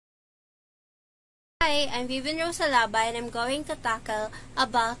Hi, I'm Vivian Rosalaba and I'm going to tackle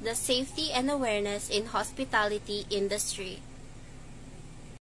about the safety and awareness in hospitality industry.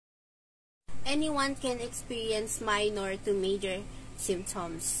 Anyone can experience minor to major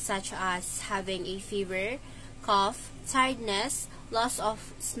symptoms such as having a fever, cough, tiredness, loss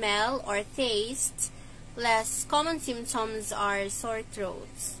of smell or taste. Less common symptoms are sore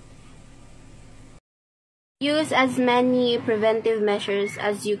throats. Use as many preventive measures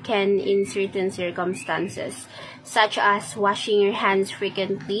as you can in certain circumstances, such as washing your hands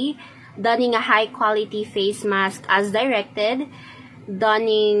frequently, donning a high-quality face mask as directed,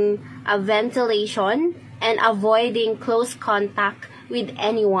 donning a ventilation, and avoiding close contact with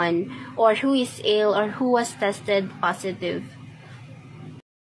anyone or who is ill or who was tested positive.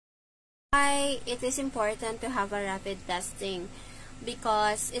 Why it is important to have a rapid testing?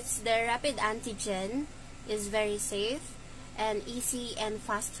 Because it's the rapid antigen is very safe and easy and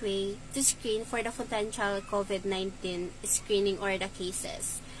fast way to screen for the potential COVID-19 screening or the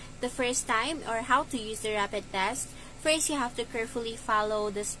cases. The first time or how to use the rapid test, first you have to carefully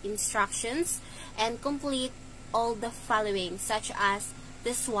follow the instructions and complete all the following, such as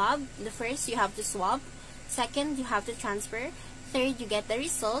the swab. The first you have to swab, second you have to transfer, third you get the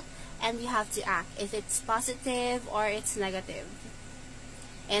result, and you have to act if it's positive or it's negative.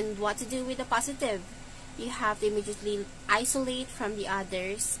 And what to do with the positive? You have to immediately isolate from the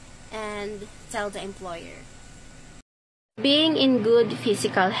others and tell the employer. Being in good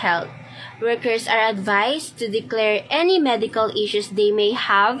physical health. Workers are advised to declare any medical issues they may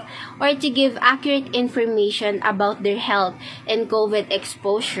have or to give accurate information about their health and COVID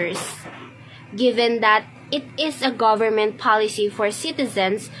exposures. Given that it is a government policy for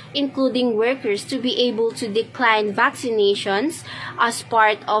citizens, including workers, to be able to decline vaccinations as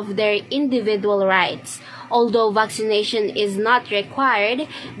part of their individual rights. Although vaccination is not required,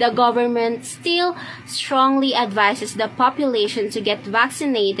 the government still strongly advises the population to get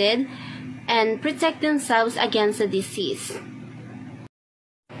vaccinated and protect themselves against the disease.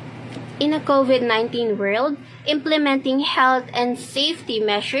 In a COVID-19 world, implementing health and safety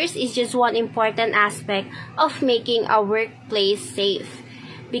measures is just one important aspect of making a workplace safe,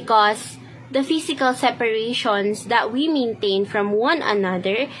 because the physical separations that we maintain from one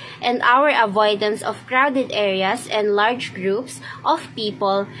another and our avoidance of crowded areas and large groups of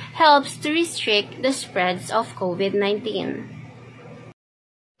people helps to restrict the spreads of COVID-19.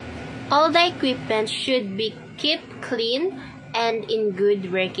 All the equipment should be kept clean and in good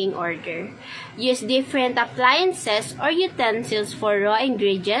working order. Use different appliances or utensils for raw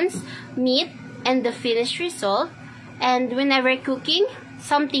ingredients, meat, and the finished result. And whenever cooking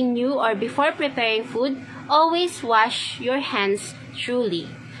something new or before preparing food, always wash your hands thoroughly.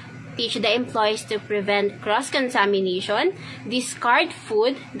 Teach the employees to prevent cross-contamination, discard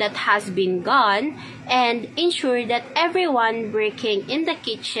food that has been gone, and ensure that everyone working in the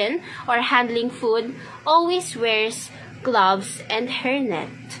kitchen or handling food always wears gloves and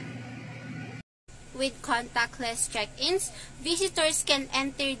hairnet. With contactless check-ins, visitors can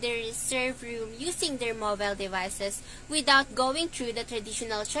enter the reserve room using their mobile devices without going through the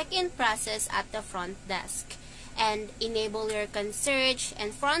traditional check-in process at the front desk. And enable your concierge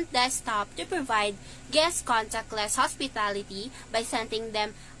and front desk staff to provide guest contactless hospitality by sending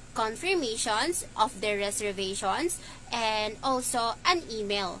them confirmations of their reservations and also an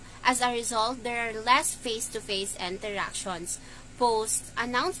email. As a result, there are less face-to-face interactions. Post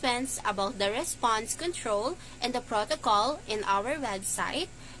announcements about the response control and the protocol in our website,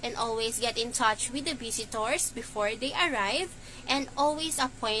 and always get in touch with the visitors before they arrive, and always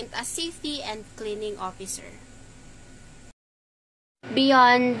appoint a safety and cleaning officer.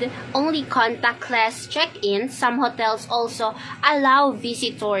 Beyond only contactless check-ins, some hotels also allow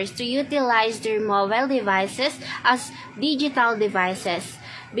visitors to utilize their mobile devices as digital devices,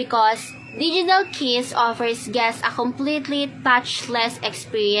 because digital keys offers guests a completely touchless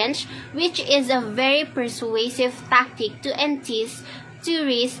experience, which is a very persuasive tactic to entice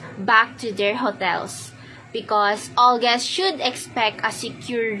tourists back to their hotels. Because all guests should expect a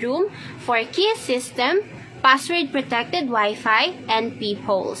secure room for key system, password-protected Wi-Fi, and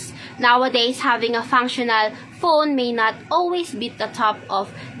peepholes. Nowadays, having a functional phone may not always be the top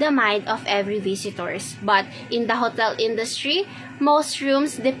of the mind of every visitors, but in the hotel industry, most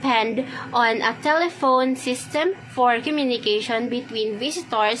rooms depend on a telephone system for communication between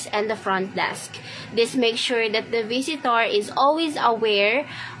visitors and the front desk. This makes sure that the visitor is always aware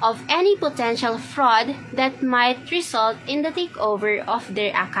of any potential fraud that might result in the takeover of their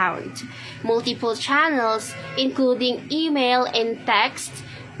account. Multiple channels, including email and text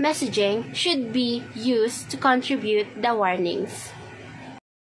messaging, should be used to contribute the warnings.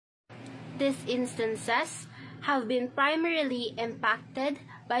 these instances have been primarily impacted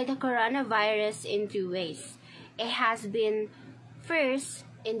by the coronavirus in two ways. It has been first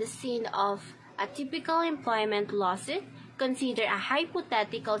in the scene of a typical employment lawsuit. Consider a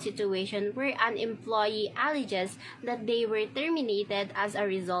hypothetical situation where an employee alleges that they were terminated as a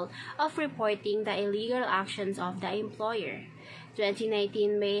result of reporting the illegal actions of the employer.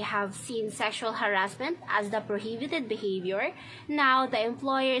 2019 may have seen sexual harassment as the prohibited behavior. Now, the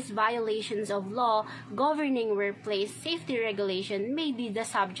employer's violations of law governing workplace safety regulation may be the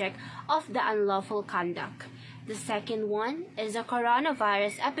subject of the unlawful conduct. The second one is the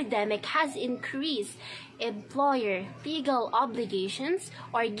coronavirus epidemic has increased employer legal obligations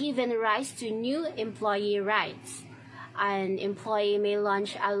or given rise to new employee rights. An employee may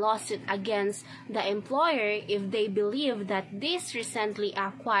launch a lawsuit against the employer if they believe that these recently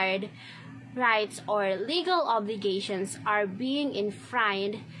acquired rights or legal obligations are being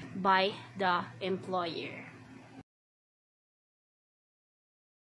infringed by the employer.